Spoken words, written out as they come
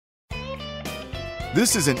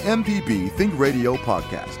This is an MPB Think Radio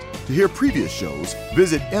podcast. To hear previous shows,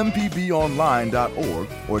 visit mpbonline.org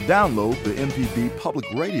or download the MPB Public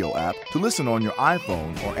Radio app to listen on your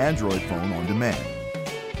iPhone or Android phone on demand.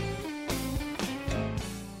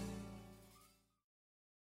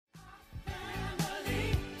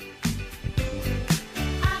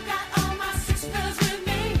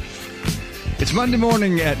 It's Monday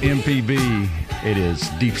morning at MPB. It is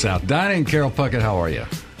Deep South Dining. Carol Puckett, how are you?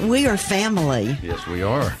 We are family. Yes, we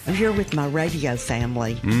are. I'm here with my radio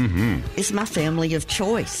family. Mm-hmm. It's my family of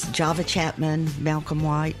choice. Java Chapman, Malcolm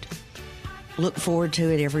White. Look forward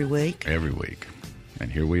to it every week. Every week.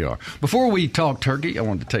 And here we are. Before we talk turkey, I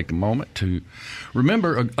wanted to take a moment to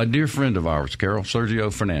remember a dear friend of ours, Carol,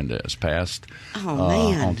 Sergio Fernandez, passed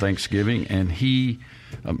on Thanksgiving. And he,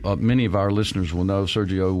 many of our listeners will know,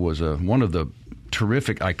 Sergio was one of the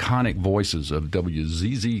terrific, iconic voices of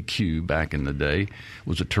WZZQ back in the day,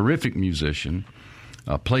 was a terrific musician,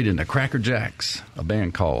 played in the Cracker Jacks, a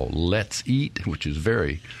band called Let's Eat, which is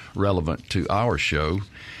very relevant to our show,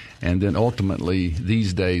 and then ultimately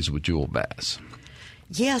These Days with Jewel Bass.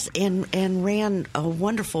 Yes, and ran a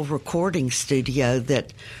wonderful recording studio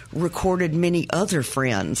that recorded many other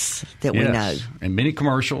friends that we know. And many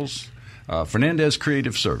commercials. Fernandez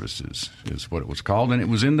Creative Services is what it was called, and it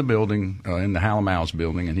was in the building, in the Hallam House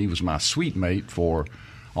building, and he was my suite mate for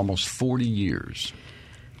almost 40 years.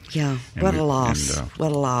 Yeah, what a loss.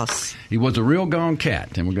 What a loss. He was a real gone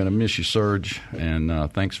cat, and we're going to miss you, Serge, and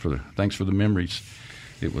thanks for the memories.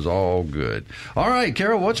 It was all good. All right,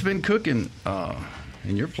 Carol, what's been cooking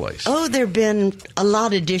in your place? Oh, there have been a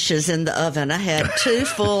lot of dishes in the oven. I had two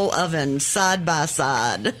full ovens side by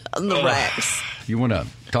side on the racks. You want to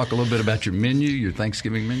talk a little bit about your menu, your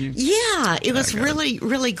Thanksgiving menu? Yeah, it was really,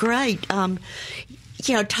 really great.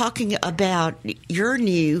 Talking about your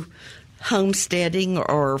new homesteading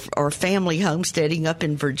or family homesteading up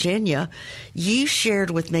in Virginia, you shared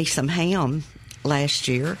with me some ham last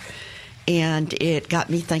year, and it got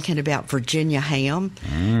me thinking about Virginia ham.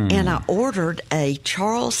 And I ordered a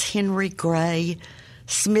Charles Henry Gray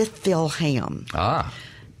Smithville ham.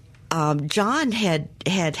 John had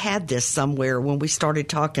this somewhere when we started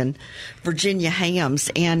talking Virginia hams,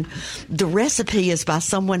 and the recipe is by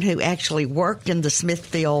someone who actually worked in the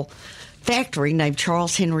Smithville factory named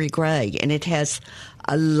Charles Henry Gray, and it has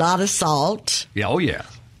a lot of salt. Yeah, oh yeah.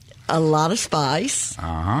 A lot of spice.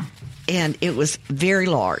 And it was very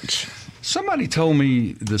large. Somebody told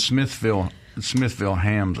me the Smithville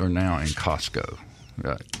hams are now in Costco.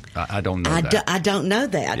 I don't know that. I don't know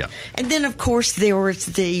that. Yeah. And then, of course, there was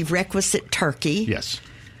the requisite turkey. Yes.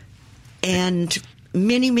 And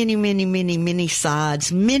many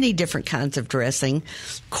sides, many different kinds of dressing,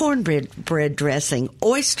 cornbread dressing,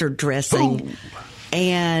 oyster dressing,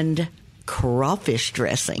 and crawfish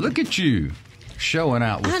dressing. Look at you. Showing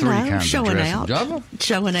out with three kinds of dressing.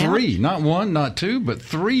 Showing out. Three, not one, not two, but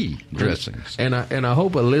three dressings. And I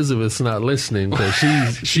hope Elizabeth's not listening, because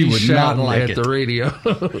she would shouting not like at it. The radio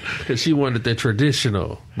because she wanted the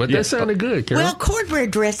traditional. But that sounded good, Carol. Well, cornbread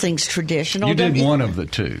dressing's traditional. You did one of the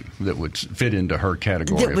two that would fit into her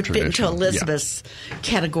category that would fit into Elizabeth's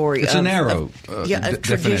category. It's a narrow of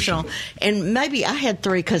traditional. And maybe I had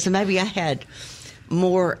three because maybe I had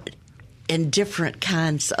more and different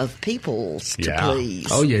kinds of peoples to please.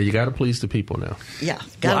 Oh, yeah, you got to please the people now. Yeah,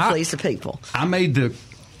 got to please the people. I made the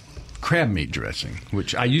crab meat dressing,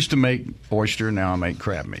 which I used to make oyster, now I make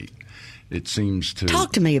crab meat. It seems to...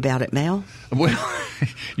 Talk to me about it, Mel. Well,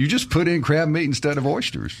 you just put in crab meat instead of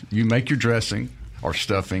oysters. You make your dressing or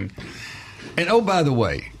stuffing. And, oh, by the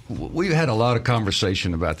way, we've had a lot of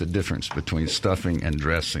conversation about the difference between stuffing and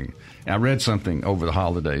dressing. And I read something over the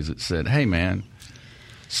holidays that said, hey, man,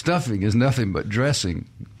 stuffing is nothing but dressing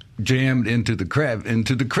jammed into the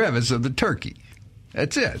crevice of the turkey.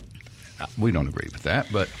 That's it. We don't agree with that,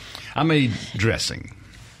 but I made dressing.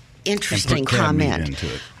 Interesting comment. Into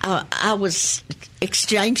it. I was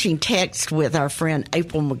exchanging text with our friend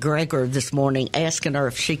April McGregor this morning, asking her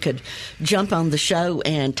if she could jump on the show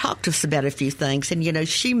and talk to us about a few things. And,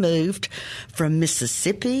 she moved from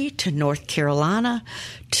Mississippi to North Carolina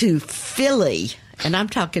to Philly. And I'm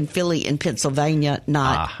talking Philly in Pennsylvania,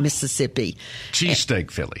 not Mississippi.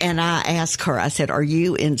 Cheesesteak Philly. And I asked her, I said, are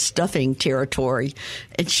you in stuffing territory?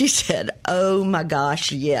 And she said, oh, my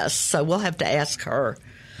gosh, yes. So we'll have to ask her.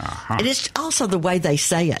 And it's also the way they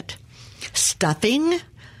say it. Stuffing?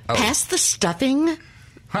 Pass the stuffing,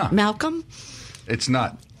 Malcolm? It's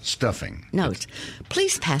not stuffing. No, it's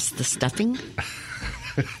please pass the stuffing.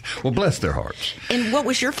 Well, bless their hearts. And what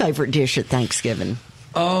was your favorite dish at Thanksgiving?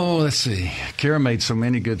 Oh, let's see. Kara made so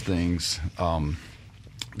many good things.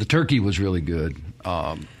 The turkey was really good.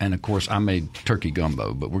 And, of course, I made turkey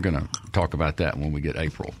gumbo, but we're going to talk about that when we get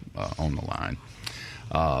April on the line.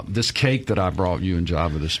 This cake that I brought you and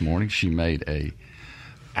Java this morning, she made a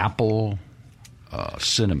apple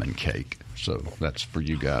cinnamon cake. So that's for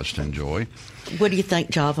you guys to enjoy. What do you think,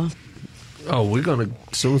 Java? Oh, we're going to,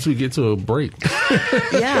 as soon as we get to a break.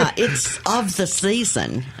 Yeah, it's of the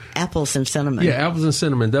season, apples and cinnamon. Yeah, apples and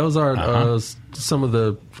cinnamon. Those are some of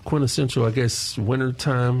the quintessential, I guess,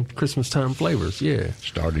 wintertime, Christmas time flavors. Yeah.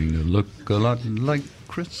 Starting to look a lot like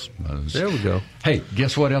Christmas. There we go. Hey,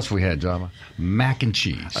 guess what else we had, Java? Mac and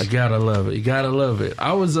cheese. I gotta love it. You gotta love it.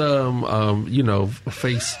 I was,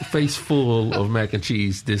 face full of mac and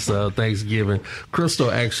cheese this Thanksgiving. Crystal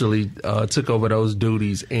actually took over those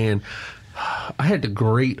duties, and I had to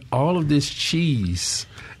grate all of this cheese.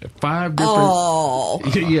 5 different. Oh.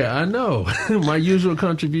 Yeah, I know. My usual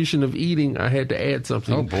contribution of eating, I had to add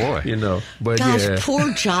something. Oh, boy. But gosh, yeah.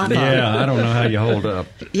 poor Java. Yeah, I don't know how you hold up.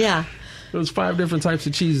 Yeah. There was 5 different types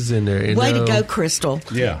of cheeses in there. And, Way to go, Crystal.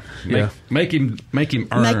 Yeah. Make him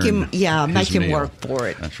earn. Make him meal. work for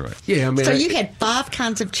it. That's right. Yeah, I mean, So you had 5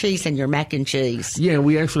 kinds of cheese in your mac and cheese. Yeah,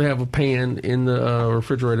 we actually have a pan in the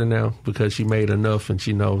refrigerator now because she made enough and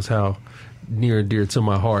she knows how near and dear to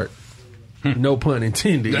my heart. No pun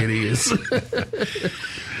intended, it is.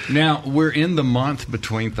 Now, we're in the month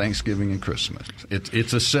between Thanksgiving and Christmas. It's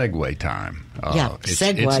a segue time.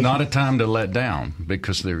 Segue. It's not a time to let down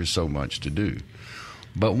because there is so much to do.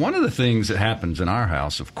 But one of the things that happens in our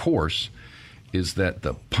house, of course, is that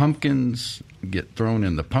the pumpkins get thrown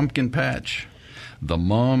in the pumpkin patch, the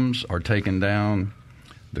mums are taken down,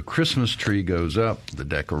 the Christmas tree goes up, the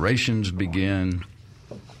decorations begin,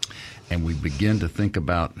 and we begin to think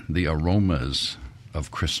about the aromas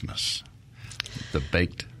of Christmas, the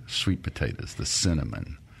baked sweet potatoes, the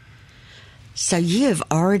cinnamon. So you have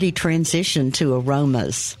already transitioned to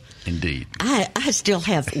aromas. Indeed. I still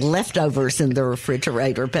have leftovers in the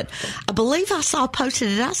refrigerator, but I believe I saw posted.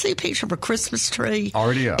 Did I see a picture of a Christmas tree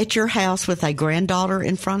already up at your house with a granddaughter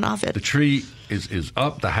in front of it? The tree is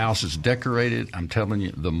up. The house is decorated. I'm telling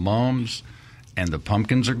you, the mums and the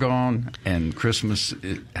pumpkins are gone, and Christmas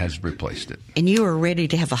has replaced it. And you are ready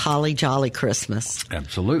to have a holly jolly Christmas.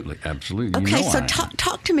 Absolutely. Okay, so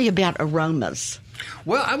talk to me about aromas.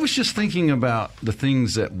 Well, I was just thinking about the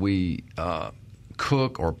things that we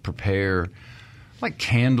cook or prepare, like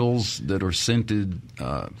candles that are scented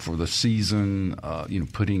for the season.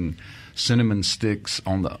 Putting cinnamon sticks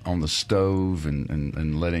on the stove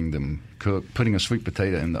and letting them cook. Putting a sweet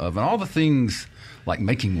potato in the oven. All the things like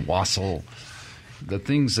making wassail. The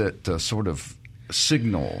things that sort of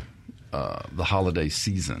signal the holiday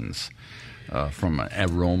seasons from an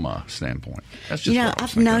aroma standpoint. That's just what I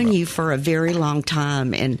was I've known about. you for a very long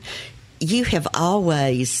time, and you have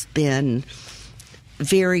always been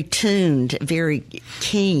very tuned, very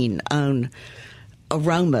keen on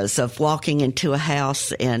aromas of walking into a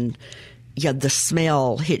house and the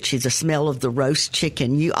smell hits you, the smell of the roast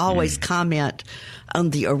chicken. You always comment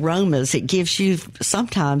on the aromas. It gives you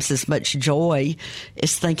sometimes as much joy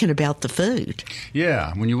as thinking about the food.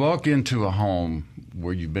 Yeah, when you walk into a home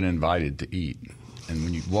where you've been invited to eat, and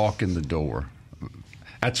when you walk in the door,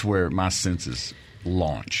 that's where my senses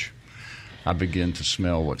launch. I begin to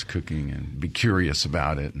smell what's cooking and be curious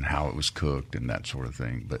about it and how it was cooked and that sort of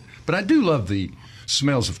thing. But I do love the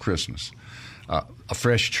smells of Christmas. A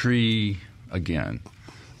fresh tree, again,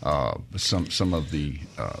 some of the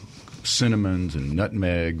cinnamons and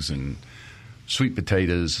nutmegs and sweet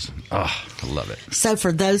potatoes. I love it. So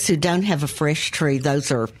for those who don't have a fresh tree,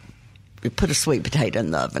 you put a sweet potato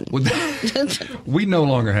in the oven. We no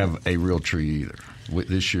longer have a real tree either.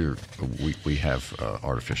 This year we have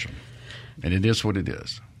artificial, and it is what it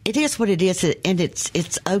is. It is what it is, and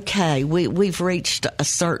it's okay. We've reached a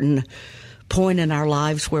certain point in our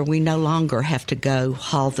lives where we no longer have to go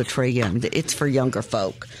haul the tree in. It's for younger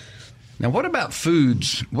folk. Now, what about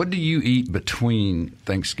foods? What do you eat between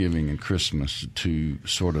Thanksgiving and Christmas to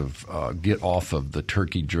sort of get off of the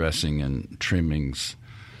turkey dressing and trimmings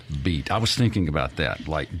beat? I was thinking about that.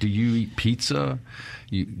 Like, do you eat pizza?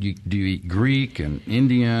 Do you eat Greek and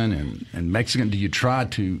Indian and Mexican? Do you try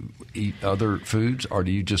to eat other foods, or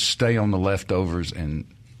do you just stay on the leftovers and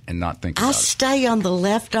not think about it? I stay on the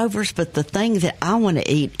leftovers, but the thing that I want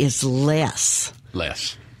to eat is less.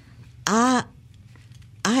 Less.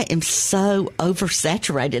 I am so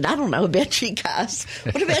oversaturated. I don't know about you guys.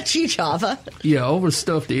 What about you, Java? Yeah,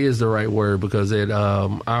 overstuffed is the right word because at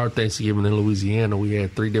our Thanksgiving in Louisiana, we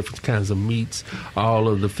had 3 different kinds of meats, all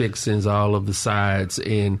of the fixings, all of the sides.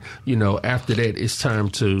 And, after that, it's time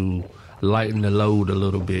to lighten the load a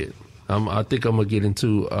little bit. I think I'm gonna get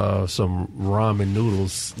into some ramen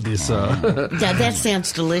noodles. Yeah, that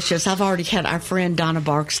sounds delicious. I've already had our friend Donna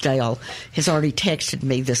Barksdale has already texted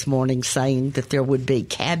me this morning saying that there would be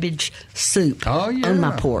cabbage soup on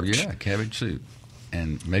my porch. Yeah, cabbage soup,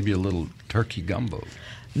 and maybe a little turkey gumbo.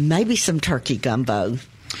 Maybe some turkey gumbo.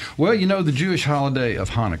 Well, the Jewish holiday of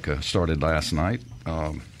Hanukkah started last night,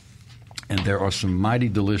 and there are some mighty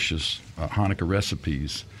delicious Hanukkah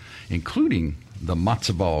recipes, including the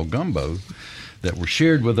matzo ball gumbo that were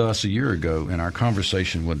shared with us a year ago in our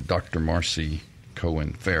conversation with Dr. Marcy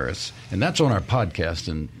Cohen Ferris. And that's on our podcast.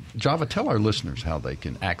 And Java, tell our listeners how they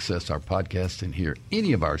can access our podcast and hear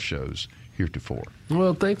any of our shows heretofore.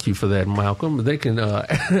 Well, thank you for that, Malcolm. They can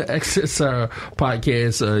access our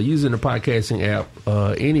podcast using the podcasting app,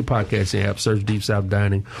 any podcasting app, search Deep South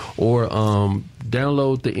Dining, or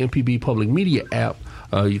download the MPB Public Media app.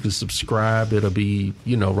 You can subscribe. It'll be,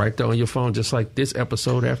 right there on your phone, just like this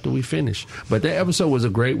episode after we finish. But that episode was a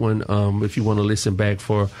great one if you want to listen back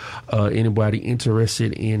for anybody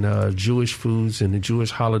interested in Jewish foods and the Jewish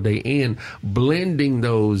holiday and blending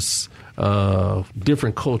those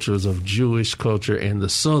different cultures of Jewish culture and the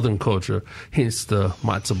Southern culture, hence the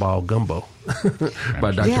matzo ball gumbo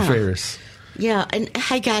by Dr. Ferris. Yeah, and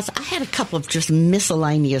hey, guys, I had a couple of just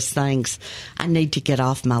miscellaneous things I need to get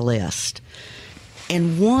off my list.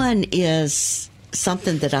 And one is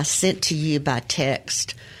something that I sent to you by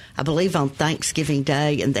text, I believe on Thanksgiving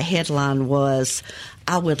Day, and the headline was,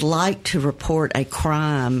 "I would like to report a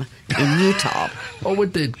crime in Utah." Oh,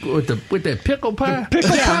 with that pickle pie?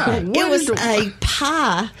 Pickle pie. It was a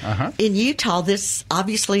pie in Utah. This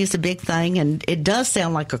obviously is a big thing, and it does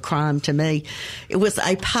sound like a crime to me. It was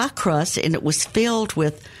a pie crust, and it was filled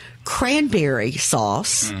with cranberry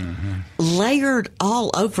sauce, layered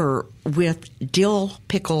all over with dill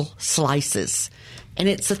pickle slices. And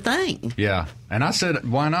it's a thing. Yeah. And I said,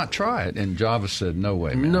 why not try it? And Java said, no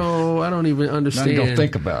way, man. No, I don't even understand. Don't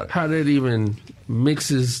think about it. How that even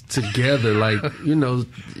mixes together. Like, I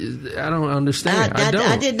don't understand. I don't.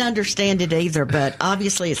 I didn't understand it either, but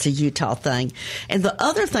obviously it's a Utah thing. And the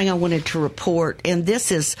other thing I wanted to report, and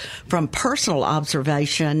this is from personal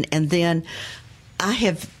observation, and then I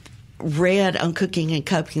have read on Cooking and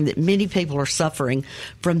Coping that many people are suffering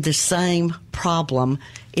from the same problem.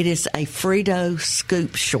 It is a Frito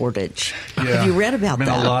scoop shortage. Yeah. Have you read about that?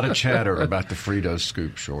 There's been a lot of chatter about the Frito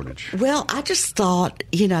scoop shortage. Well, I just thought,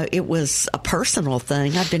 it was a personal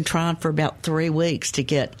thing. I've been trying for about 3 weeks to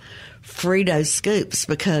get Frito scoops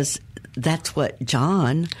because that's what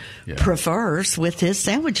John prefers with his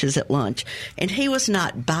sandwiches at lunch. And he was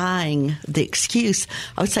not buying the excuse.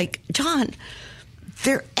 I would say, John,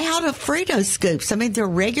 they're out of Frito scoops. I mean, they're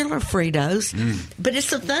regular Fritos, but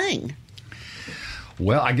it's a thing.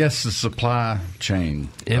 Well, I guess the supply chain.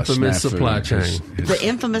 Infamous supply chain. The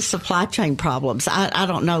infamous supply chain problems. I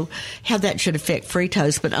don't know how that should affect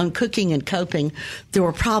Fritos, but on Cooking and Coping, there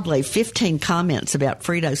were probably 15 comments about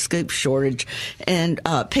Frito scoop shortage and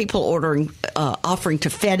people offering to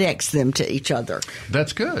FedEx them to each other.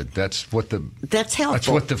 That's good. That's helpful. That's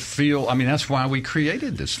what the feel. I mean, that's why we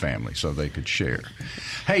created this family, so they could share.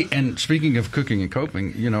 Hey, and speaking of Cooking and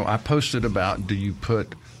Coping, I posted about, do you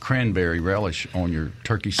put cranberry relish on your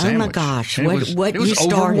turkey sandwich? Oh my gosh! And what it was you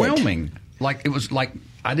started. Overwhelming. It was like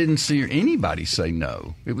I didn't see anybody say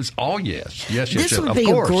no. It was all yes. This would be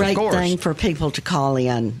a great thing for people to call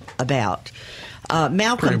in about.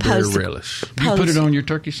 Malcolm posted. Relish. You put it on your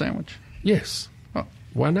turkey sandwich? Yes. Oh.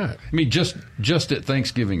 Why not? I mean, just at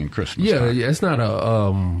Thanksgiving and Christmas. Yeah, time. It's not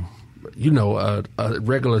a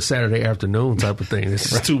regular Saturday afternoon type of thing. It's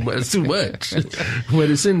just too much. It's too much. But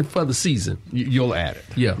it's in for the season. You'll add it.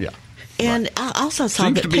 Yeah. And I also saw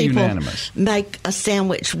Seems that to be people unanimous. make a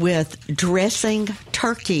sandwich with dressing,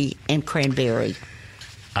 turkey, and cranberry.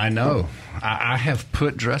 I know. I have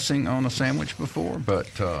put dressing on a sandwich before, but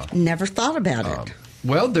never thought about it.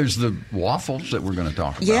 Well, there's the waffles that we're going to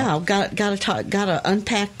talk about. Yeah, got to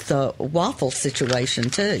unpack the waffle situation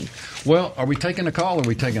too. Well, are we taking a call or are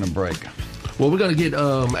we taking a break? Well, we're going to get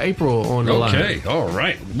April on the line. Okay, all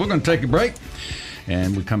right. We're going to take a break.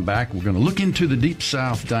 And we come back, we're going to look into the Deep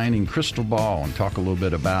South Dining crystal ball and talk a little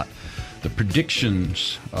bit about the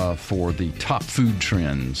predictions for the top food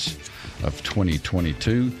trends of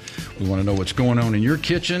 2022. We want to know what's going on in your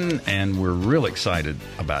kitchen, and we're real excited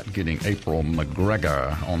about getting April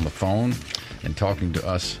McGregor on the phone and talking to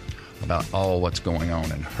us about all what's going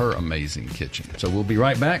on in her amazing kitchen. So we'll be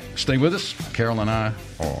right back. Stay with us. Carol and I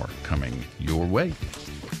are coming your way.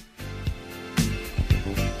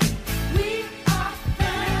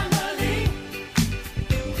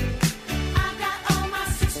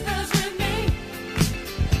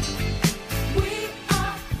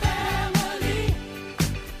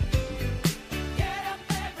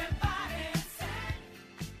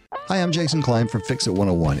 Hi, I'm Jason Klein from Fix It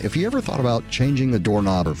 101. If you ever thought about changing a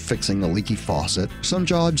doorknob or fixing a leaky faucet, some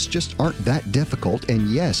jobs just aren't that difficult, and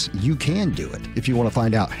yes, you can do it. If you want to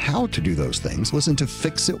find out how to do those things, listen to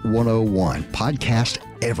Fix It 101, podcast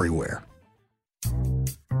everywhere.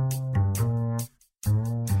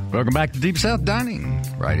 Welcome back to Deep South Dining,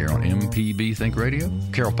 right here on MPB Think Radio.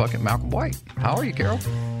 Carol Puckett, Malcolm White. How are you, Carol?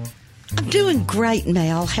 I'm doing great,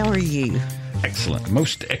 Mel. How are you? Excellent.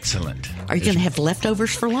 Most excellent. Are you going to have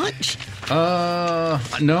leftovers for lunch? No,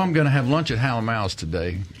 I'm going to have lunch at Hal & Mal's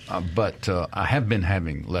today, but I have been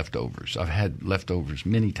having leftovers. I've had leftovers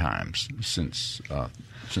many times since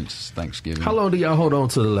Thanksgiving. How long do y'all hold on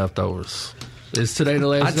to the leftovers? Is today the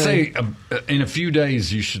last day? I'd say in a few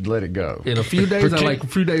days you should let it go. In a few days? Like a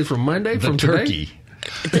few days from Monday? The from turkey.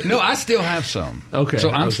 Today? No, I still have some. Okay.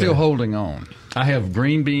 So I'm still holding on. I have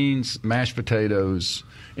green beans, mashed potatoes.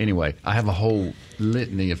 Anyway, I have a whole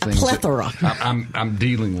litany of things. A plethora. I'm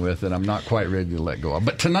dealing with, and I'm not quite ready to let go of.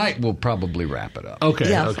 But tonight we'll probably wrap it up. Okay.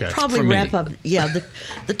 Yeah, okay. probably For wrap me. up. Yeah,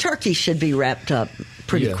 the turkey should be wrapped up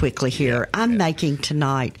pretty quickly here. I'm making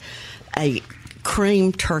tonight a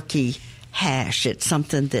cream turkey hash. It's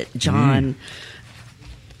something that John,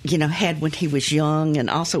 had when he was young, and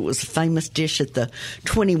also it was a famous dish at the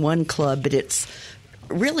 21 Club. But it's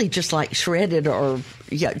really just like shredded or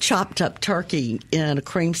chopped up turkey in a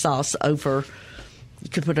cream sauce over. You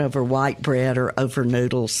could put it over white bread or over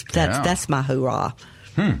noodles. That's my hoorah.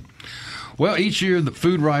 Well, each year the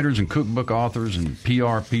food writers and cookbook authors and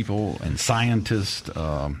PR people and scientists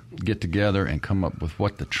get together and come up with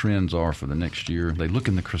what the trends are for the next year. They look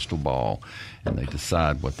in the crystal ball and they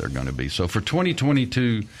decide what they're going to be. So for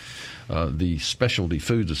 2022, the Specialty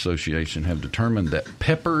Foods Association have determined that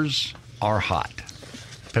peppers are hot.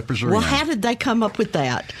 Peppers are Well, in. how did they come up with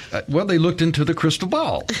that? Well, they looked into the crystal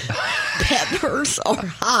ball. Peppers are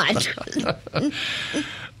hot.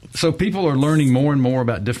 So people are learning more and more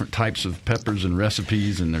about different types of peppers and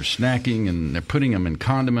recipes, and they're snacking and they're putting them in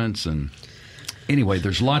condiments. And anyway,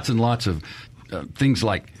 there's lots and lots of things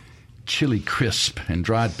like chili crisp and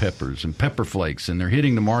dried peppers and pepper flakes, and they're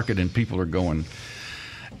hitting the market, and people are going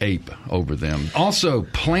ape over them. Also,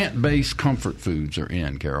 plant-based comfort foods are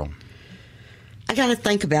in, Carol. I got to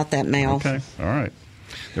think about that, Mel. Okay, all right.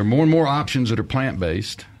 There are more and more options that are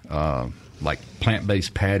plant-based, like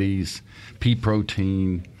plant-based patties, pea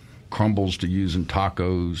protein, crumbles to use in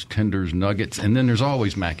tacos, tenders, nuggets, and then there's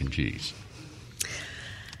always mac and cheese.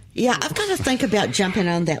 Yeah, I've got to think about jumping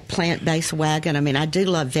on that plant-based wagon. I mean, I do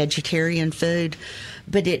love vegetarian food,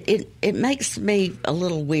 but it makes me a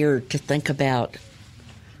little weird to think about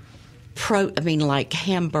like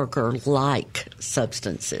hamburger-like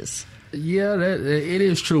substances. Yeah, it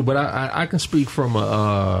is true, but I can speak from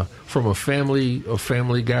a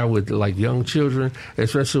family guy with like young children,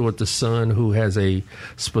 especially with the son who has a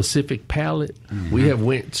specific palate. Mm-hmm. We have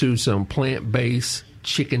went to some plant-based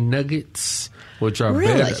chicken nuggets, which are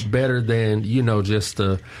better than just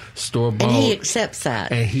the store-bought. And he accepts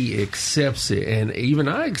that. And he accepts it, and even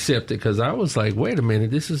I accept it because I was like, wait a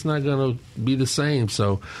minute, this is not going to be the same.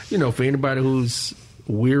 So for anybody who's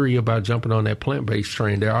weary about jumping on that plant-based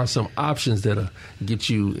train, there are some options that'll get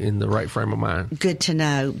you in the right frame of mind. Good to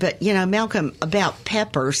know. But, Malcolm, about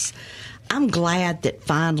peppers, I'm glad that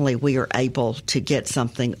finally we are able to get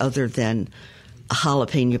something other than a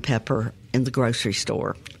jalapeno pepper in the grocery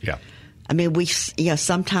store. Yeah. I mean, we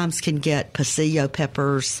sometimes can get pasillo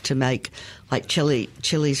peppers to make like chilies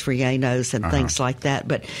rellenos and things like that.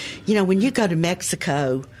 But, when you go to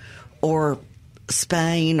Mexico or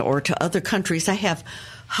Spain or to other countries, they have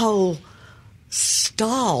whole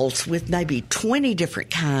stalls with maybe 20 different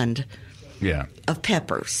kind of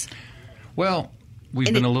peppers. Well,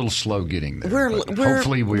 we've been a little slow getting there.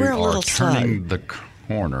 Hopefully we are are turning the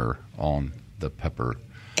corner on the pepper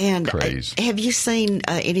craze. Have you seen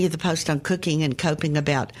any of the posts on Cooking and Coping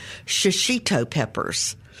about shishito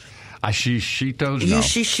peppers? Shishitos? No.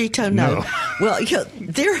 Shishito, no. Well,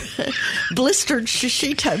 they're blistered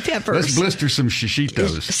shishito peppers. Let's blister some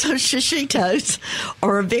shishitos. So shishitos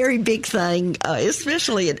are a very big thing,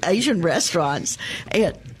 especially at Asian restaurants.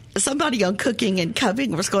 And somebody on Cooking and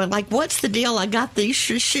Coping was going like, what's the deal? I got these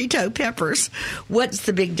shishito peppers. What's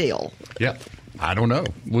the big deal? Yep. I don't know.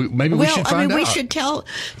 Maybe we should find out. We should tell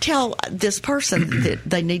this person that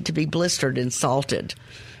they need to be blistered and salted.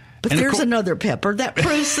 But there's another pepper that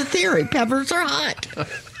proves the theory. Peppers are hot.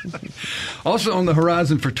 Also on the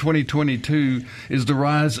horizon for 2022 is the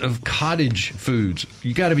rise of cottage foods.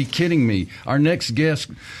 You got to be kidding me. Our next guest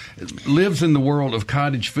lives in the world of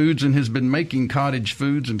cottage foods and has been making cottage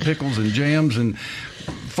foods and pickles and jams and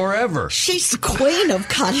forever. She's the queen of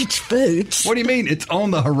cottage foods. What do you mean? It's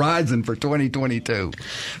on the horizon for 2022.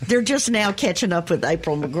 They're just now catching up with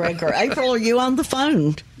April McGregor. April, are you on the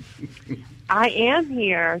phone? I am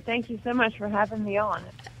here. Thank you so much for having me on.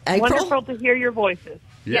 April? Wonderful to hear your voices.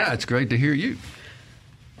 Yeah, it's great to hear you.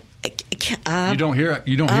 You don't hear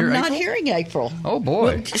I'm April? not hearing April. Oh,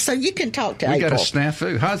 boy. Well, so you can talk to We April. got a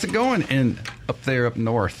snafu. How's it going up there up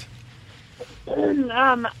north?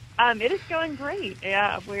 It is going great.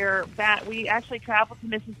 Yeah, we're back. We actually traveled to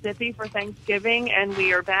Mississippi for Thanksgiving, and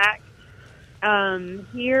we are back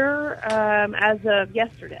here as of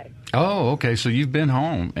yesterday. Oh, okay. So you've been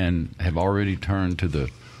home and have already turned to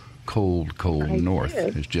the cold north,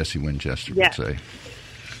 as Jesse Winchester would say.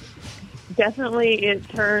 Definitely, it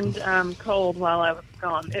turned cold while I was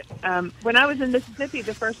gone. When I was in Mississippi,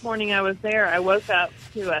 the first morning I was there, I woke up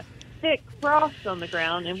to a thick frost on the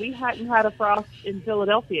ground, and we hadn't had a frost in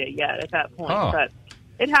Philadelphia yet at that point. Oh. But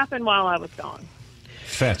it happened while I was gone.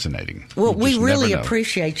 Fascinating. Well, You we just really never know.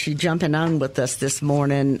 appreciate you jumping on with us this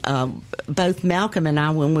morning. Both Malcolm and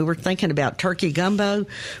I, when we were thinking about turkey gumbo,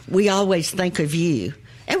 we always think of you.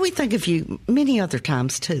 And we think of you many other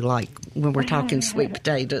times, too, like when we're talking sweet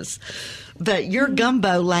potatoes. But your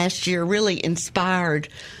gumbo last year really inspired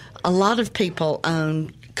a lot of people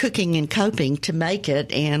on cooking and coping to make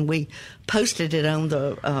it, and we posted it on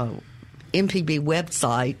the MPB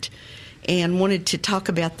website and wanted to talk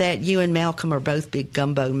about that. You and Malcolm are both big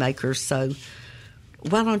gumbo makers, so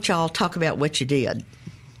why don't y'all talk about what you did?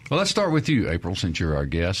 Well, let's start with you, April, since you're our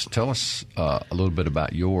guest. Tell us a little bit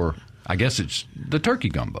about I guess it's the turkey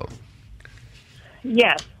gumbo.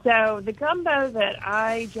 Yes. So the gumbo that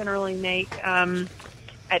I generally make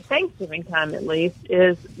at Thanksgiving time, at least,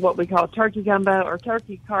 is what we call turkey gumbo or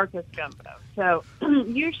turkey carcass gumbo. So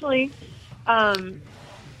usually,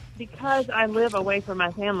 because I live away from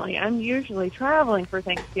my family, I'm usually traveling for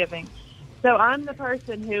Thanksgiving. So I'm the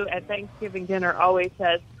person who at Thanksgiving dinner always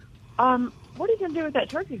says, what are you going to do with that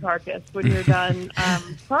turkey carcass when you're done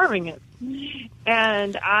farming it?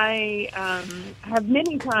 And I have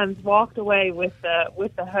many times walked away with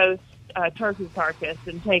the host turkey carcass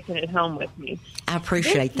and taken it home with me. I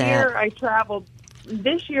appreciate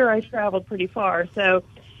This year I traveled pretty far. So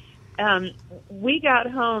we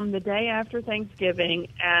got home the day after Thanksgiving,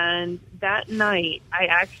 and that night I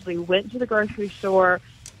actually went to the grocery store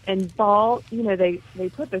and bought, they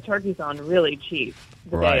put the turkeys on really cheap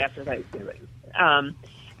the day after Thanksgiving.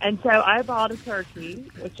 And so I bought a turkey,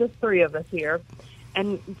 with just 3 of us here,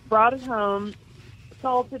 and brought it home,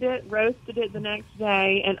 salted it, roasted it the next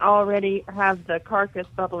day, and already have the carcass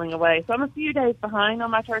bubbling away. So I'm a few days behind on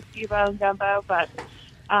my turkey bone gumbo, but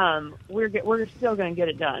we're still going to get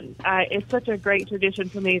it done. It's such a great tradition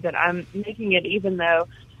for me that I'm making it even though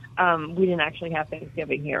we didn't actually have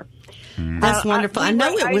Thanksgiving here. That's wonderful. I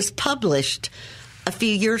know it was published a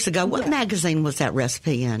few years ago. What magazine was that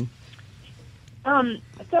recipe in?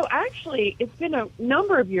 So actually, it's been a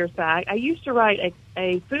number of years back. I used to write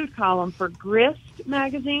a food column for Grist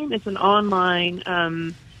magazine. It's an online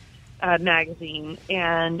magazine,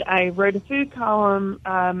 and I wrote a food column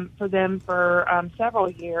for them for several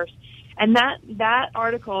years. And that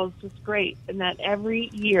article is just great, and that every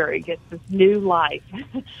year it gets this new life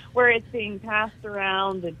where it's being passed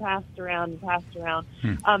around and passed around and passed around.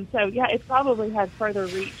 So, yeah, it's probably had further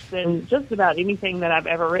reach than just about anything that I've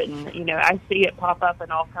ever written. I see it pop up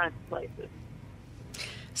in all kinds of places.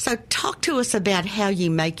 So talk to us about how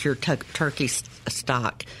you make your turkey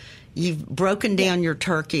stock. You've broken down your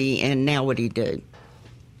turkey, and now what do you do?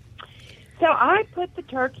 So I put the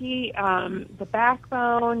turkey, the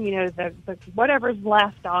backbone, the whatever's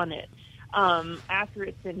left on it, after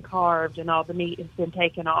it's been carved and all the meat has been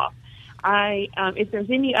taken off. If there's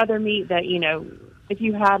any other meat that, if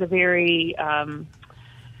you had a very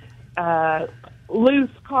loose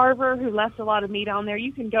carver who left a lot of meat on there,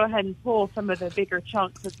 you can go ahead and pull some of the bigger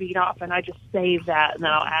chunks of meat off, and I just save that, and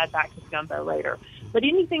then I'll add back to the gumbo later. But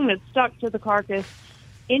anything that's stuck to the carcass,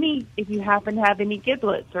 if you happen to have any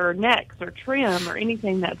giblets or necks or trim or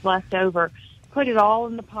anything that's left over, put it all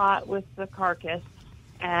in the pot with the carcass,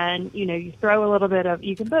 and you throw a little bit of.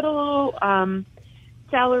 You can put a little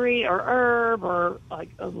celery or herb or like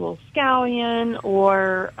a little scallion,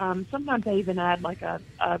 or sometimes I even add like a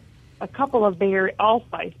couple of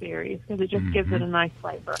allspice berries because it just gives it a nice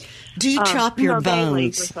flavor. Do you chop your bay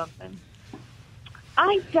leaves bones? or something?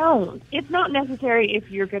 I don't. It's not necessary if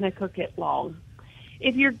you're going to cook it long.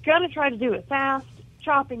 If you're going to try to do it fast,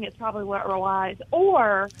 chopping it's probably wise.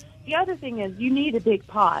 Or the other thing is you need a big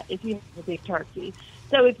pot if you have a big turkey.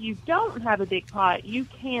 So if you don't have a big pot, you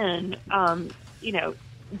can,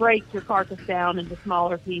 break your carcass down into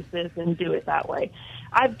smaller pieces and do it that way.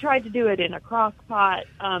 I've tried to do it in a crock pot.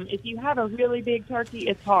 If you have a really big turkey,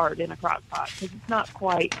 it's hard in a crock pot because it's not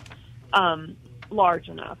quite large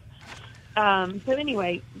enough. So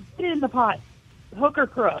anyway, put it in the pot, hook or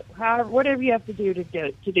crook, whatever you have to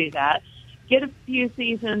do that. Get a few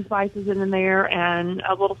seasoned spices in there and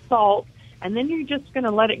a little salt, and then you're just going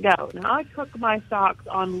to let it go. Now, I cook my stocks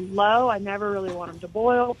on low. I never really want them to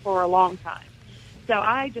boil for a long time. So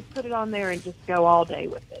I just put it on there and just go all day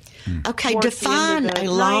with it. Okay, define a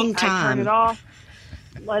long time. I turn it off,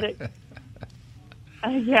 let it...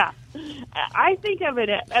 yeah. I think of it,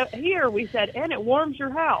 here we said, and it warms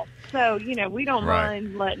your house. So, we don't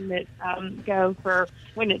mind letting it go for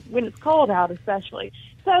when it's cold out especially.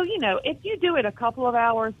 So, if you do it a couple of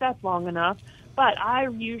hours, that's long enough. But I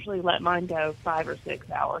usually let mine go 5 or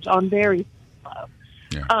 6 hours on very low.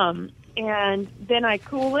 Yeah. And then I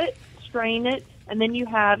cool it, strain it, and then you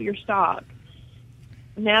have your stock.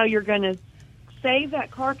 Now you're going to save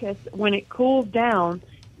that carcass. When it cools down,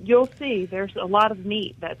 you'll see there's a lot of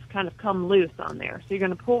meat that's kind of come loose on there. So you're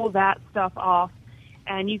going to pull that stuff off,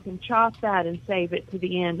 and you can chop that and save it to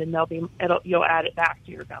the end, and you'll add it back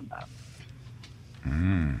to your gumbo.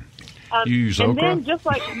 You use okra? And then just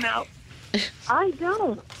like I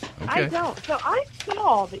don't. Okay. I don't. So I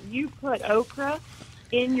saw that you put okra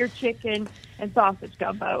in your chicken and sausage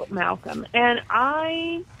gumbo, Malcolm, and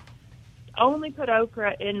I only put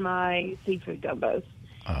okra in my seafood gumbos.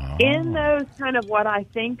 Oh. In those kind of what I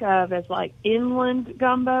think of as like inland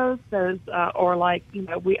gumbos, those or like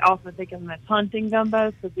we also think of them as hunting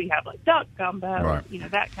gumbos because we have like duck gumbo,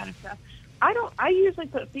 that kind of stuff. I usually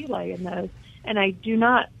put filet in those, and I do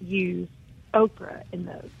not use okra in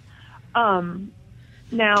those.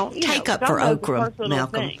 Now take up for okra,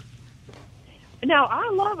 Malcolm. Thing. Now, I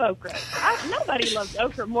love okra. Nobody loves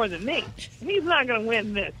okra more than me. He's not going to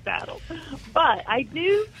win this battle. But I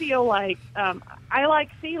do feel like I like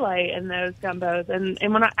filet in those gumbos, and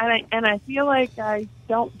when I feel like I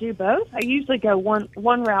don't do both. I usually go one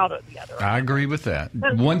route or the other. I agree with that.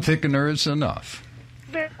 One thickener is enough.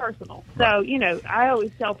 Very personal. So, I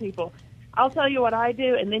always tell people, I'll tell you what I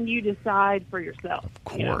do, and then you decide for yourself. Of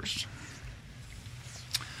course.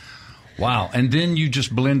 Wow. And then you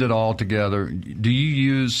just blend it all together. Do you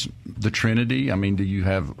use the Trinity? I mean, do you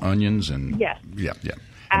have onions and... Yes. Yeah.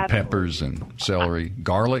 And peppers and celery,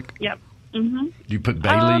 garlic? Yep. Mm-hmm. Do you put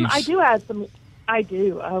bay leaves? I do add some... I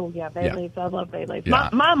do. Oh, yeah, bay leaves. I love bay leaves. Yeah.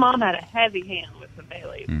 My mom had a heavy hand with some bay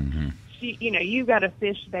leaves. Mm-hmm. She, you got to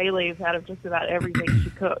fish bay leaves out of just about everything she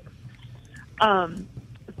cooks.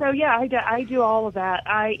 So, yeah, I do all of that.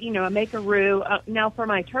 I make a roux. Now, for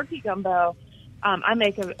my turkey gumbo, I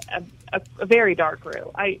make a very dark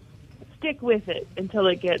roux. I stick with it until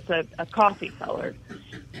it gets a coffee colored.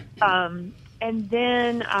 And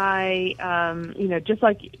then I, just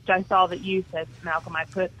like I saw that you said, Malcolm, I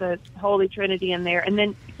put the Holy Trinity in there. And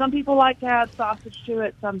then some people like to add sausage to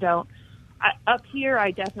it, some don't. Up here,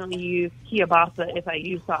 I definitely use kielbasa if I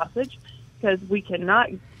use sausage, because we cannot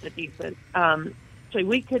get a decent,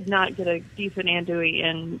 we could not get a decent andouille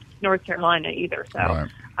in North Carolina either. So right.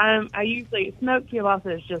 I usually, smoked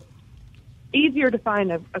kielbasa is just easier to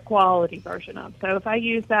find a quality version of. So if I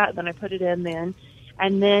use that, then I put it in then.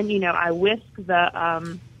 And then, I whisk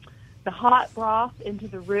the hot broth into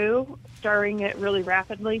the roux, stirring it really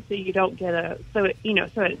rapidly so you don't get so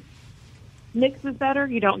it mixes better.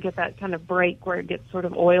 You don't get that kind of break where it gets sort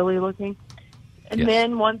of oily looking. And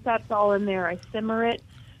then once that's all in there, I simmer it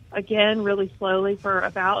again really slowly for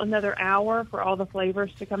about another hour for all the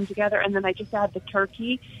flavors to come together. And then I just add the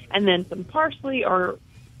turkey and then some parsley or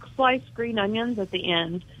sliced green onions at the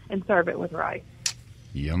end and serve it with rice.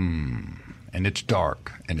 Yum. And it's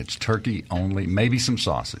dark, and it's turkey only, maybe some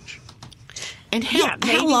sausage. And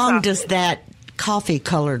how long does that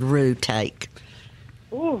coffee-colored roux take?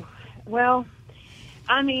 Ooh, well,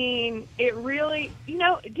 I mean, it really, do you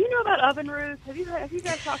know about oven roux? Have you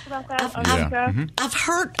guys talked about that on the show? Mm-hmm.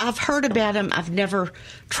 I've heard about them. I've never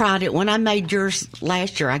tried it. When I made yours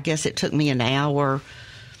last year, I guess it took me an hour.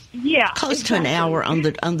 Yeah, close to an hour on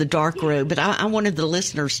the dark roux. But I wanted the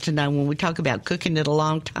listeners to know when we talk about cooking it a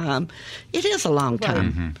long time, it is a long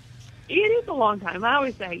time. Mm-hmm. It is a long time. I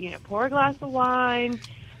always say, pour a glass of wine,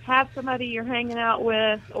 have somebody you're hanging out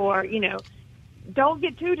with, or don't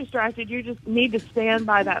get too distracted. You just need to stand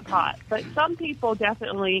by that pot. But some people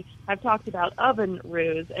definitely have talked about oven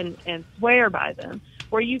roux and swear by them,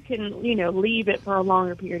 where you can leave it for a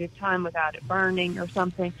longer period of time without it burning or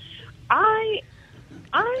something. I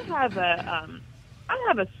I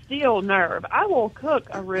have a steel nerve. I will cook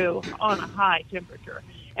a roux on a high temperature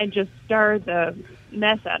and just stir the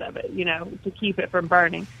mess out of it, to keep it from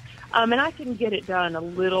burning. And I can get it done a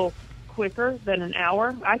little quicker than an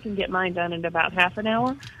hour. I can get mine done in about half an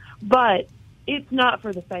hour, but it's not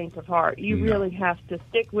for the faint of heart. You really have to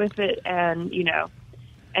stick with it, and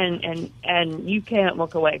and you can't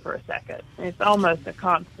look away for a second. It's almost a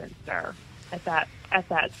constant stir at that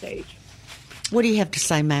stage. What do you have to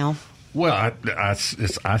say, Mal? Well, I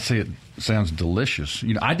see it sounds delicious.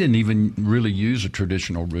 I didn't even really use a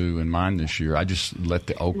traditional roux in mine this year. I just let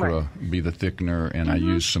the okra be the thickener, and I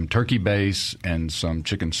used some turkey base and some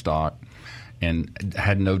chicken stock, and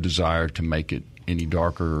had no desire to make it any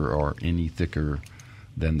darker or any thicker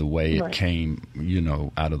than the way it came,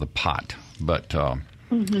 out of the pot. But I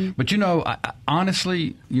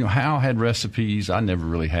honestly, Hal had recipes. I never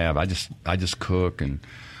really have. I just cook, and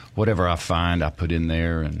whatever I find, I put in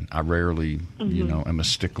there, and I rarely, am a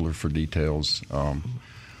stickler for details.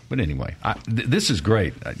 But anyway, this is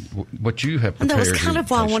great. What you have prepared. And that was kind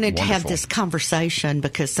of why I wanted to have wonderful. this conversation,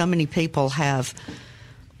 because so many people have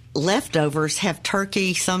leftovers, have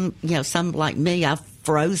turkey. Some like me, I've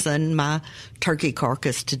frozen my turkey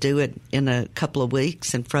carcass to do it in a couple of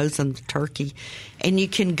weeks, and frozen the turkey. And you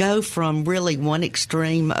can go from really one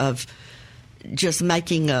extreme of just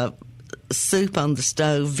making a soup on the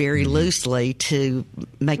stove very loosely to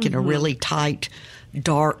making a really tight,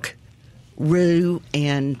 dark roux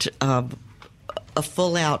and a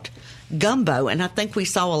full-out gumbo. And I think we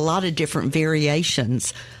saw a lot of different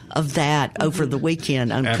variations of that over the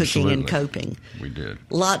weekend on Cooking and Coping. We did.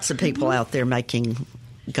 Lots of people out there making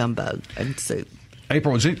gumbo and soup.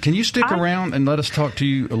 April, can you stick around and let us talk to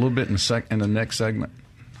you a little bit in the next segment?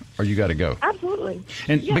 Or you got to go? Absolutely.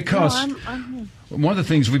 And because I'm one of the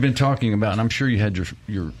things we've been talking about, and I'm sure you had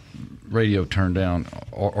your radio turned down,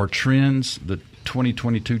 are trends, the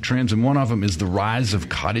 2022 trends, and one of them is the rise of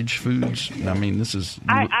cottage foods. I mean, this is...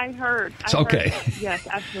 I heard. Okay. Yes,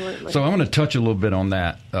 absolutely. So I'm going to touch a little bit on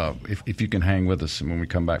that, if you can hang with us when we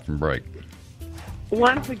come back from break.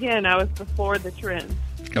 Once again, I was before the trend.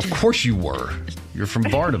 Of course you were. You're from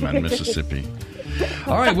Vardaman, Mississippi.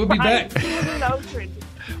 All right, we'll be back.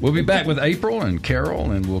 We'll be back with April and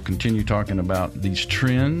Carol, and we'll continue talking about these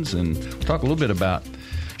trends and talk a little bit about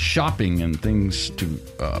shopping and things to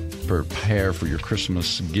prepare for your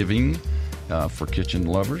Christmas giving for kitchen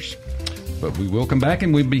lovers. But we will come back,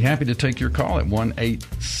 and we'd be happy to take your call at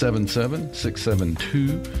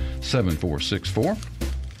 1-877-672-7464.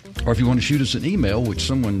 Or if you want to shoot us an email, which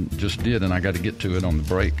someone just did, and I got to get to it on the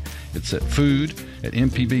break, it's at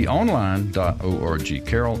food@mpbonline.org.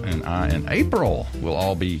 Carol and I and April will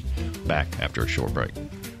all be back after a short break.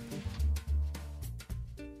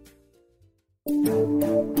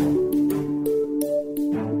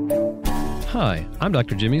 Hi, I'm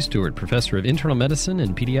Dr. Jimmy Stewart, Professor of Internal Medicine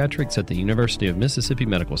and Pediatrics at the University of Mississippi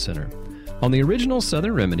Medical Center. On the original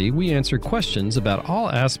Southern Remedy, we answer questions about all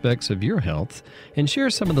aspects of your health and share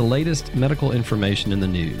some of the latest medical information in the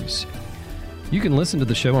news. You can listen to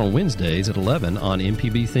the show on Wednesdays at 11 on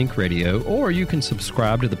MPB Think Radio, or you can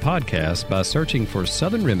subscribe to the podcast by searching for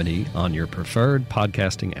Southern Remedy on your preferred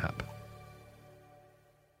podcasting app.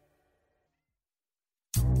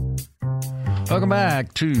 Welcome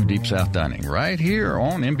back to Deep South Dining, right here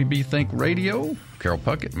on MPB Think Radio. Carol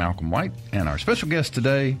Puckett, Malcolm White, and our special guest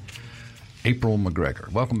today, April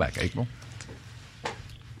McGregor. Welcome back, April.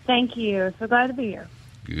 Thank you. So glad to be here.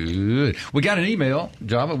 Good. We got an email.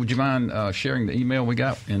 Java, would you mind sharing the email we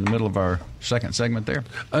got in the middle of our second segment there?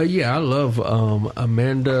 Yeah, I love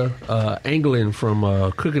Amanda Anglin from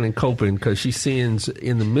Cooking and Coping, because she sends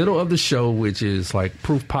in the middle of the show, which is like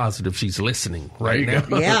proof positive she's listening right now.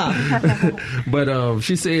 Yeah. But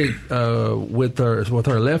she said with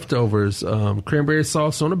her leftovers, cranberry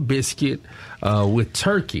sauce on a biscuit with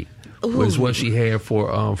turkey. Was what she had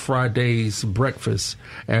for Friday's breakfast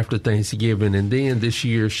after Thanksgiving. And then this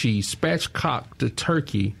year she spatchcocked the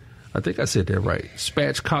turkey. I think I said that right.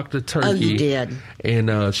 Spatchcocked the turkey. Oh, you did.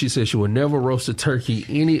 And she said she would never roast a turkey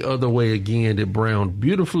any other way again. It browned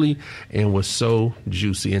beautifully and was so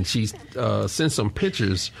juicy. And she sent some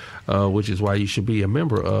pictures, which is why you should be a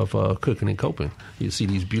member of Cooking and Coping. You see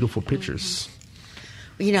these beautiful pictures.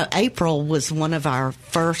 You know, April was one of our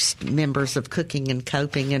first members of Cooking and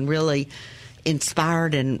Coping, and really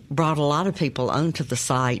inspired and brought a lot of people onto the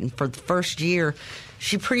site. And for the first year,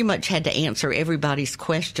 she pretty much had to answer everybody's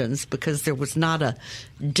questions because there was not a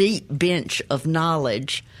deep bench of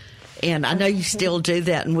knowledge. And I know you still do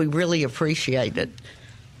that, and we really appreciate it.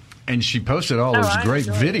 And she posted all those great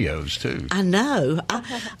videos, too. I know.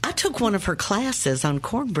 I took one of her classes on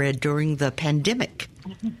cornbread during the pandemic.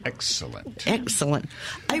 Excellent.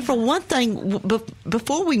 April, one thing,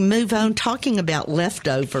 before we move on, talking about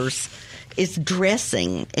leftovers, is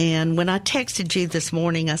dressing. And when I texted you this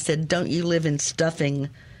morning, I said, don't you live in stuffing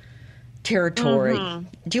territory?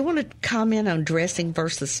 Mm-hmm. Do you want to comment on dressing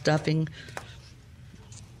versus stuffing?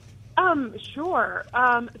 Sure.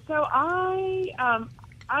 So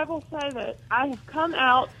I will say that I have come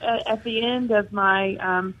out at the end of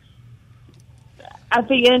my at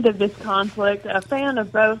the end of this conflict a fan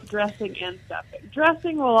of both dressing and stuffing.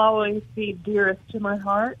 Dressing will always be dearest to my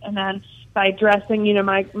heart, and then by dressing, you know,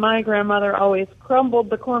 my grandmother always crumbled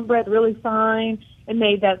the cornbread really fine and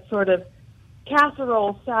made that sort of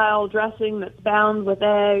casserole style dressing that's bound with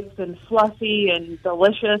eggs and fluffy and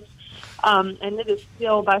delicious. And it is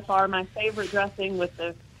still by far my favorite dressing, with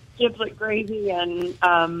the giblet gravy and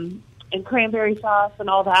cranberry sauce and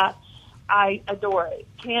all that. I adore it.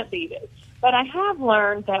 Can't beat it. But I have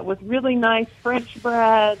learned that with really nice French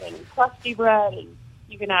bread and crusty bread, and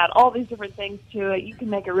you can add all these different things to it, you can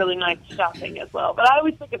make a really nice stuffing as well. But I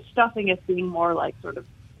always think of stuffing as being more like sort of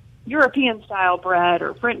European-style bread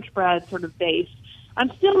or French bread sort of base.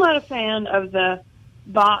 I'm still not a fan of the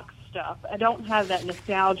box stuff. I don't have that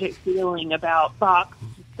nostalgic feeling about box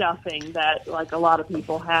stuffing that like a lot of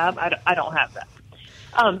people have. I don't have that.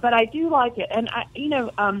 But I do like it. And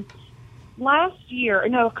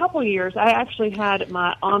a couple years, I actually had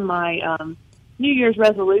my New Year's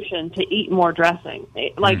resolution to eat more dressing,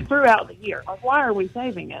 throughout the year. Like, why are we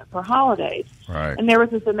saving it for holidays? Right. And there was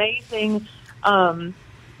this amazing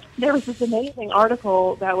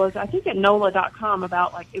article that was, I think, at NOLA.com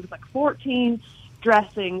about it was 14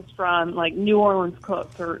 dressings from New Orleans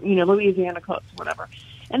cooks or Louisiana cooks or whatever,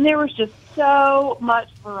 and there was just so much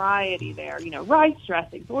variety there. Rice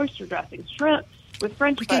dressings, oyster dressings, shrimp with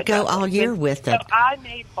French we bread. Could go all year with it. So I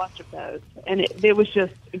made a bunch of those, and it was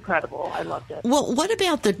just incredible. I loved it. Well, what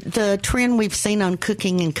about the trend we've seen on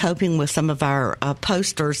Cooking and Coping with some of our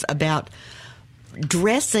posters about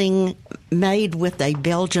dressing made with a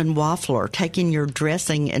Belgian waffler, taking your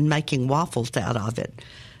dressing and making waffles out of it?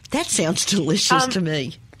 That sounds delicious to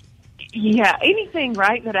me. Yeah, anything,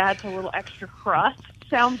 right, that adds a little extra crust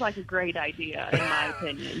sounds like a great idea, in my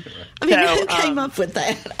opinion. I mean, who came up with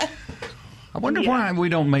that? I wonder why we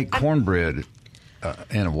don't make cornbread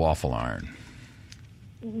in a waffle iron.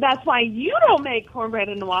 That's why you don't make cornbread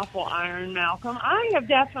in a waffle iron, Malcolm. I have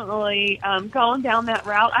definitely gone down that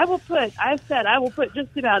route. I will put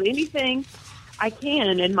just about anything I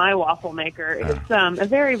can in my waffle maker. It's a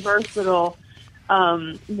very versatile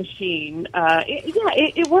machine.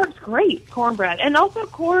 It works great, cornbread. And also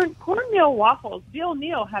cornmeal waffles. Bill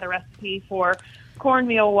Neal had a recipe for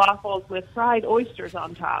cornmeal waffles with fried oysters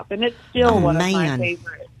on top, and it's still one of my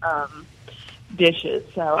favorite dishes.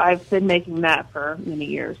 So I've been making that for many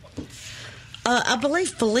years. I believe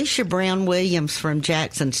Felicia Brown Williams from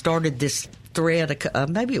Jackson started this thread,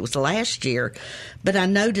 maybe it was last year, but I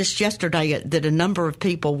noticed yesterday that a number of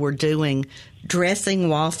people were doing dressing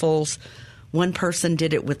waffles. One person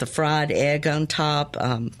did it with a fried egg on top.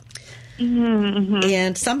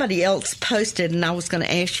 And somebody else posted, and I was going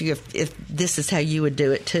to ask you if this is how you would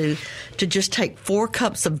do it too, to just take 4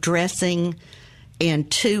 cups of dressing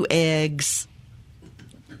and 2 eggs,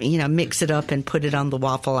 mix it up and put it on the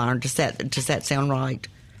waffle iron. Does that sound right?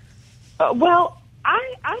 Well,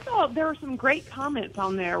 I thought there were some great comments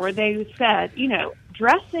on there where they said,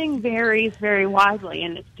 dressing varies very widely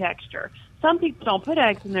in its texture. Some people don't put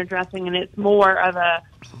eggs in their dressing, and it's more of a,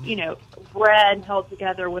 bread held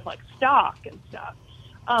together with stock and stuff,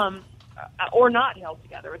 or not held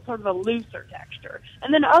together. It's sort of a looser texture.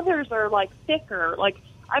 And then others are thicker.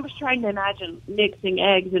 I was trying to imagine mixing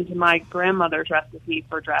eggs into my grandmother's recipe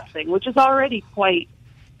for dressing, which is already quite.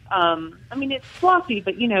 It's fluffy,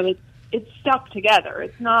 but it's stuck together.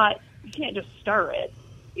 It's not. You can't just stir it.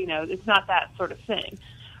 It's not that sort of thing.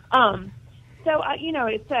 So,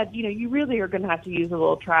 it said, you really are going to have to use a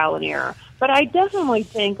little trial and error. But I definitely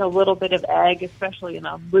think a little bit of egg, especially in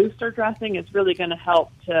a looser dressing, is really going to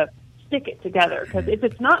help to stick it together. Because if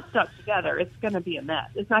it's not stuck together, it's going to be a mess.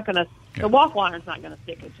 It's not going to, the waffle iron's not going to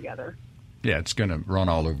stick it together. Yeah, it's going to run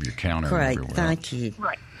all over your counter. Great, everywhere. Thank you.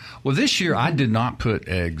 Right. Well, this year I did not put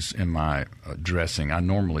eggs in my dressing. I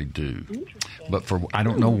normally do. But I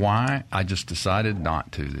don't know why, I just decided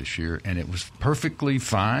not to this year, and it was perfectly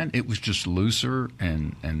fine. It was just looser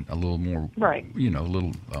and a little more, a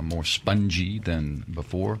little more spongy than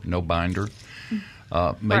before. No binder.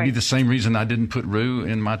 Maybe Right. the same reason I didn't put roux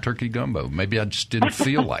in my turkey gumbo. Maybe I just didn't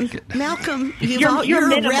feel like it. Malcolm, You're you're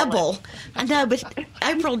a minimalist. rebel. I know, but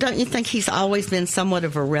April, don't you think he's always been somewhat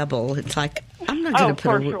of a rebel? It's like, I'm not going to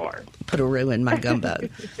for sure. put a roux in my gumbo.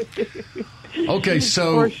 Okay,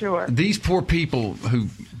 so For sure. these poor people who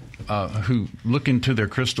look into their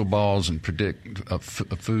crystal balls and predict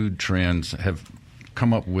food trends have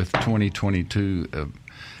come up with 2022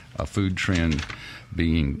 a food trend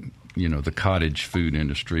being, the cottage food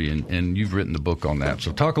industry, and you've written the book on that.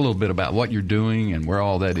 So talk a little bit about what you're doing and where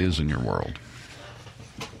all that is in your world.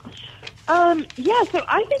 Yeah, so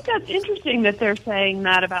I think that's interesting that they're saying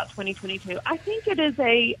that about 2022. I think it is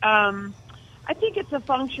I think it's a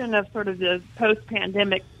function of sort of the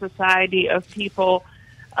post-pandemic society of people,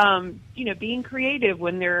 being creative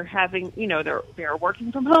when they're having, they're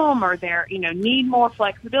working from home, or they're, need more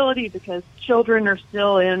flexibility because children are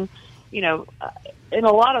still in a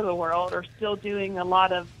lot of the world are still doing a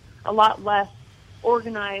lot less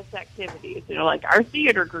organized activities. Like our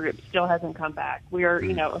theater group still hasn't come back. We are,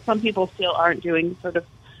 some people still aren't doing sort of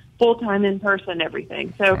full-time in-person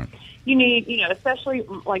everything. So Right. you need, especially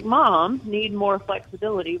like moms need more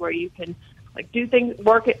flexibility where you can like do things,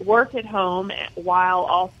 work at home while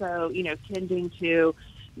also, tending to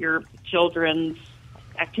your children's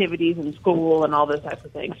activities in school and all those types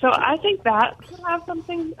of things. So I think that could have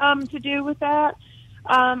something to do with that.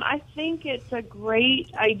 I think it's a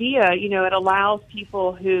great idea. It allows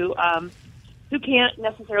people who can't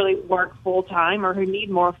necessarily work full time or who need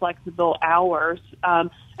more flexible hours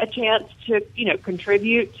a chance to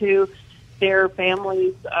contribute to their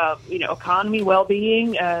family's economy,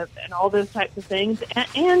 well-being, and all those types of things.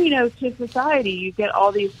 And to society, you get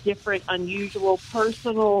all these different unusual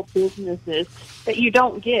personal businesses that you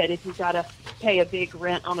don't get if you've got to pay a big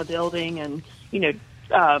rent on a building and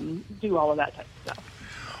do all of that type of stuff.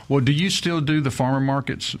 Well, do you still do the farmer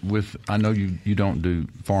markets with? I know you don't do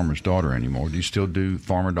Farmer's Daughter anymore. Do you still do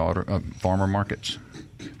farmer markets?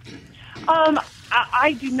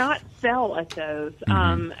 I do not sell at those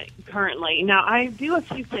currently. Now I do a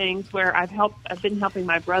few things where I've been helping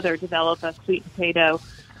my brother develop a sweet potato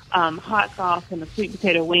hot sauce and a sweet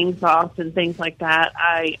potato wing sauce and things like that.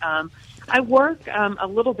 I work a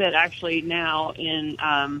little bit actually now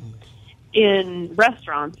in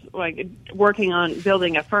restaurants, like working on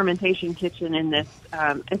building a fermentation kitchen in this.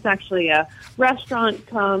 It's actually a restaurant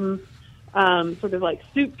sort of like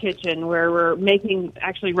soup kitchen where we're making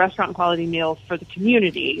actually restaurant quality meals for the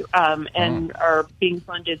community and are being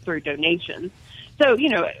funded through donations. So,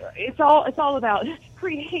 it's all about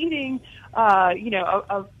creating,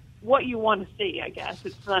 of what you want to see, I guess.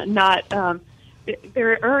 It's not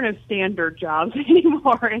there are no standard jobs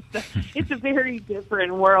anymore. It's a very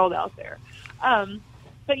different world out there.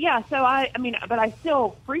 But yeah, so but I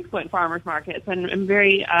still frequent farmers markets and I'm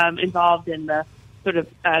very involved in the sort of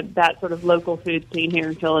that sort of local food scene here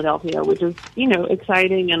in Philadelphia, which is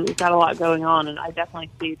exciting, and we've got a lot going on, and I definitely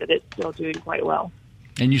see that it's still doing quite well.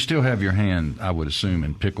 And you still have your hand, I would assume,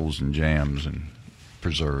 in pickles and jams and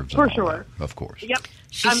preserves. For and all sure. that, of course. Yep.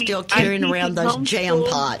 She's still carrying around those jam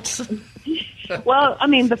pots. Well,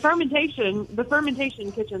 the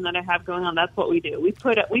fermentation kitchen that I have going on, that's what we do. We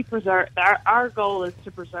preserve. Our goal is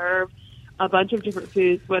to preserve a bunch of different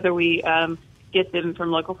foods, whether we get them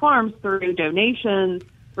from local farms through donations.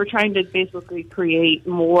 We're trying to basically create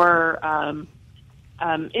more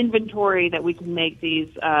inventory that we can make these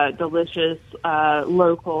delicious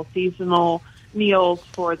local seasonal meals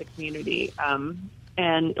for the community.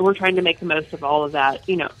 And we're trying to make the most of all of that,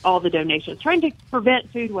 all the donations, trying to prevent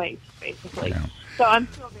food waste, basically. Yeah. So I'm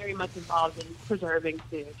still very much involved in preserving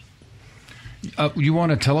food. You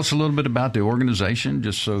want to tell us a little bit about the organization,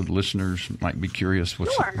 just so listeners might be curious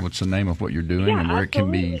what's the name of what you're doing and where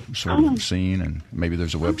absolutely. it can be sort of seen, and maybe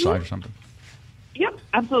there's a website or something? Yep,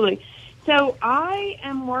 absolutely. So I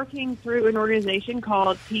am working through an organization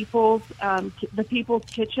called the People's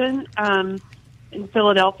Kitchen in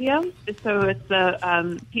Philadelphia. So it's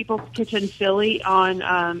the People's Kitchen Philly on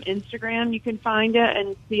Instagram. You can find it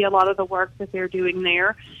and see a lot of the work that they're doing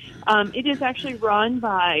there. It is actually run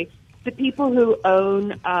by the people who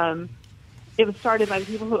own, it was started by the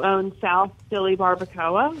people who own South Philly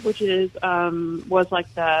Barbacoa, which was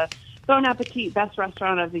like the Bon Appetit Best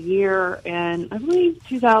Restaurant of the Year in, I believe,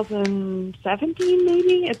 2017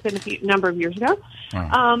 maybe. It's been a number of years ago.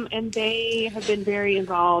 Wow. And they have been very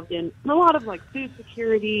involved in a lot of like food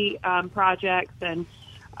security projects and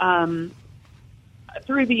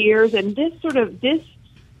through the years. And this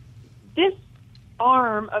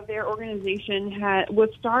arm of their organization was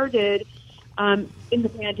started in the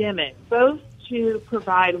pandemic. Both to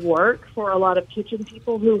provide work for a lot of kitchen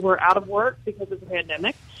people who were out of work because of the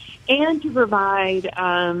pandemic, and to provide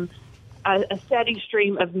a steady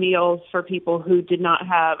stream of meals for people who did not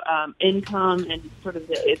have income, and sort of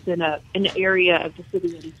it's in an area of the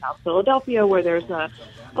city in South Philadelphia where there's a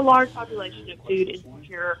large population of food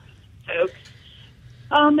insecure folks.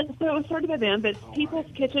 So it was started by them, but People's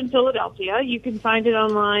Kitchen Philadelphia. You can find it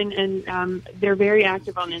online, and they're very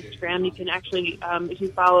active on Instagram. You can actually, if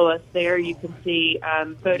you follow us there, you can see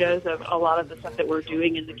photos of a lot of the stuff that we're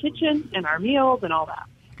doing in the kitchen and our meals and all that.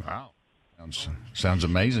 Wow. Sounds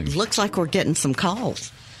amazing. Looks like we're getting some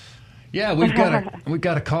calls. Yeah, we've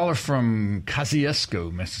got a caller from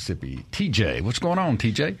Kosciuszko, Mississippi. TJ, what's going on,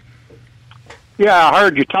 TJ? Yeah, I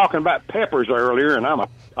heard you talking about peppers earlier, and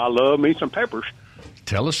I love me some peppers.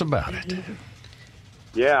 Tell us about it.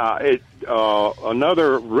 Yeah,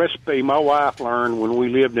 another recipe my wife learned when we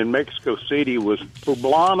lived in Mexico City was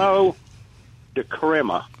poblano de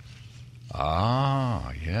crema.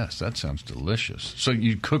 Ah, yes, that sounds delicious. So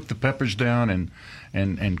you cook the peppers down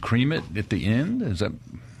and cream it at the end? Is that?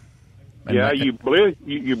 Yeah, you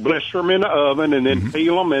blister them in the oven and then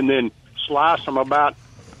peel them and then slice them about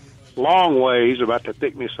long ways, about the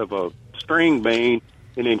thickness of a string bean,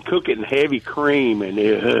 and then cook it in heavy cream. And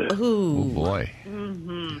oh boy,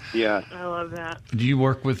 yeah, I love that. Do you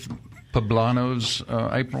work with poblanos,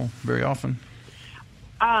 April, very often?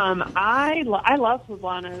 I love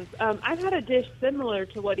poblanos. I've had a dish similar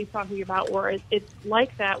to what he's talking about, where it's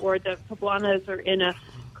like that, where the poblanos are in a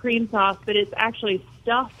cream sauce, but it's actually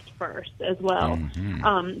stuffed first as well.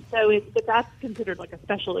 But that's considered like a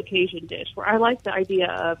special occasion dish. Where I like the idea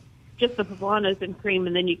of just the poblanos and cream,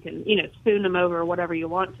 and then you can spoon them over whatever you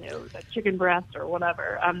want to, a chicken breast or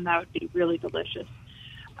whatever. That would be really delicious.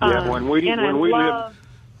 Yeah, when we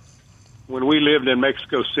lived in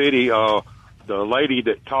Mexico City, the lady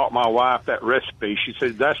that taught my wife that recipe, she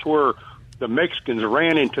said that's where the Mexicans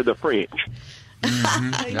ran into the French.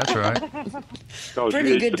 That's right.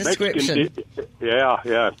 Pretty good description.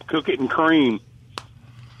 Yeah. Cook it in cream.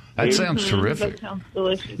 That sounds terrific. That sounds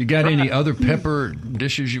delicious. You got any other pepper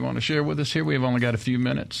dishes you want to share with us here? We've only got a few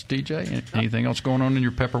minutes, DJ. Anything else going on in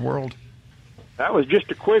your pepper world? That was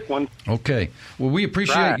just a quick one. Okay. Well, we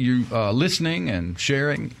appreciate you listening and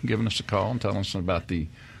sharing, giving us a call and telling us about the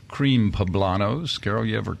cream poblanos. Carol,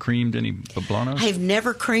 you ever creamed any poblanos? I have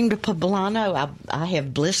never creamed a poblano. I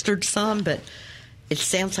have blistered some, but it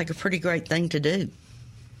sounds like a pretty great thing to do.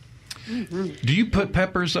 Do you put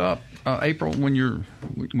peppers up, April, when you're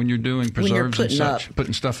doing preserves and such,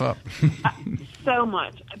 putting stuff up? So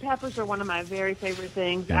much. Peppers are one of my very favorite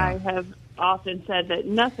things. Yeah. I have often said that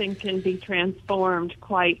nothing can be transformed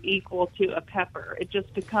quite equal to a pepper. It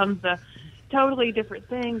just becomes a totally different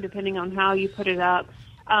thing depending on how you put it up.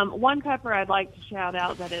 One pepper I'd like to shout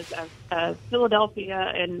out that is a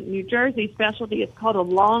Philadelphia and New Jersey specialty. It's called a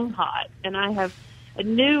long hot, and I have a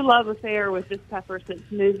new love affair with this pepper since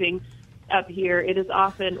moving up here. It is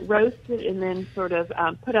often roasted and then sort of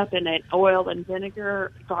put up in an oil and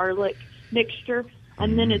vinegar garlic mixture,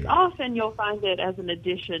 and then it's often you'll find it as an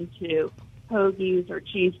addition to hoagies or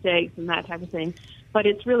cheesesteaks and that type of thing. But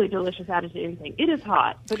it's really delicious added to anything. It is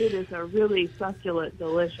hot, but it is a really succulent,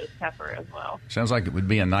 delicious pepper as well. Sounds like it would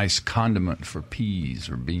be a nice condiment for peas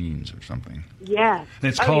or beans or something. Yes. And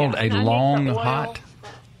it's called a long hot?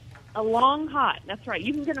 A long hot, that's right.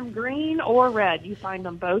 You can get them green or red. You find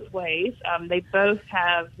them both ways. They both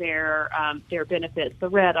have their benefits. The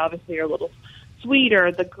red, obviously, are a little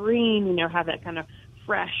sweeter. The green, have that kind of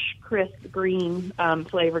fresh, crisp green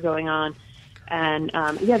flavor going on. And,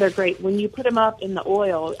 they're great. When you put them up in the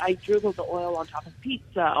oil, I drizzle the oil on top of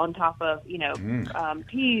pizza, on top of,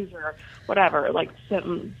 peas or whatever.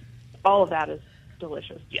 All of that is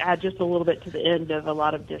delicious. You add just a little bit to the end of a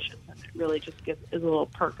lot of dishes, and it really just is a little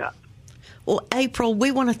perk up. Well, April,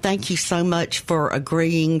 we want to thank you so much for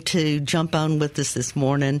agreeing to jump on with us this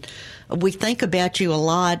morning. We think about you a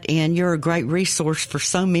lot, and you're a great resource for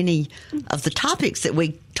so many of the topics that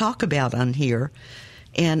we talk about on here.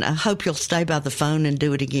 And I hope you'll stay by the phone and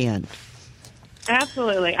do it again.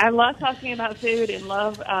 Absolutely. I love talking about food and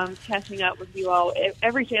love catching up with you all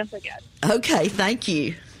every chance I get. Okay, thank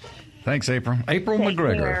you. Thanks, April. April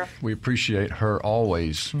McGregor. Care. We appreciate her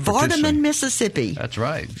always. Vardaman, Mississippi. That's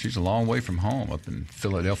right. She's a long way from home up in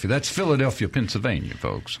Philadelphia. That's Philadelphia, Pennsylvania,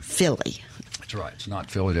 folks. Philly. That's right. It's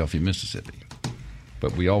not Philadelphia, Mississippi.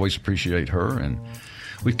 But we always appreciate her. And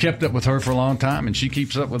we've kept up with her for a long time, and she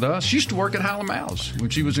keeps up with us. She used to work at Hal & Mal's when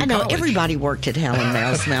she was in college. I know, everybody worked at Hal &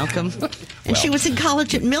 Mal's, Malcolm. And she was in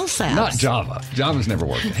college at Millsap. Not Java. Java's never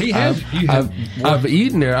worked. I've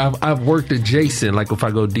eaten there. I've worked adjacent, like if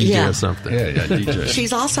I go DJ or something. Yeah, DJ.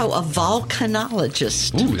 She's also a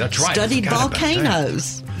volcanologist. Ooh, that's right. Studied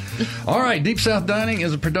volcanoes. All right, Deep South Dining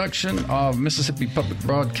is a production of Mississippi Public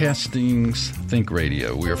Broadcasting's Think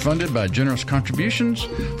Radio. We are funded by generous contributions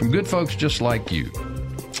from good folks just like you.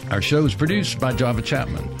 Our show is produced by Java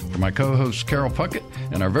Chapman. For my co-host Carol Puckett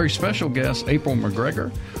and our very special guest April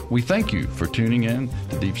McGregor, we thank you for tuning in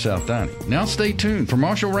to Deep South Dining. Now stay tuned for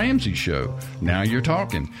Marshall Ramsey's show, Now You're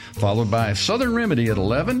Talking, followed by Southern Remedy at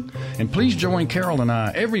 11. And please join Carol and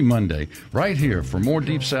I every Monday right here for more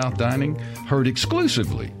Deep South Dining, heard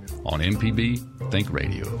exclusively on MPB Think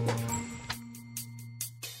Radio.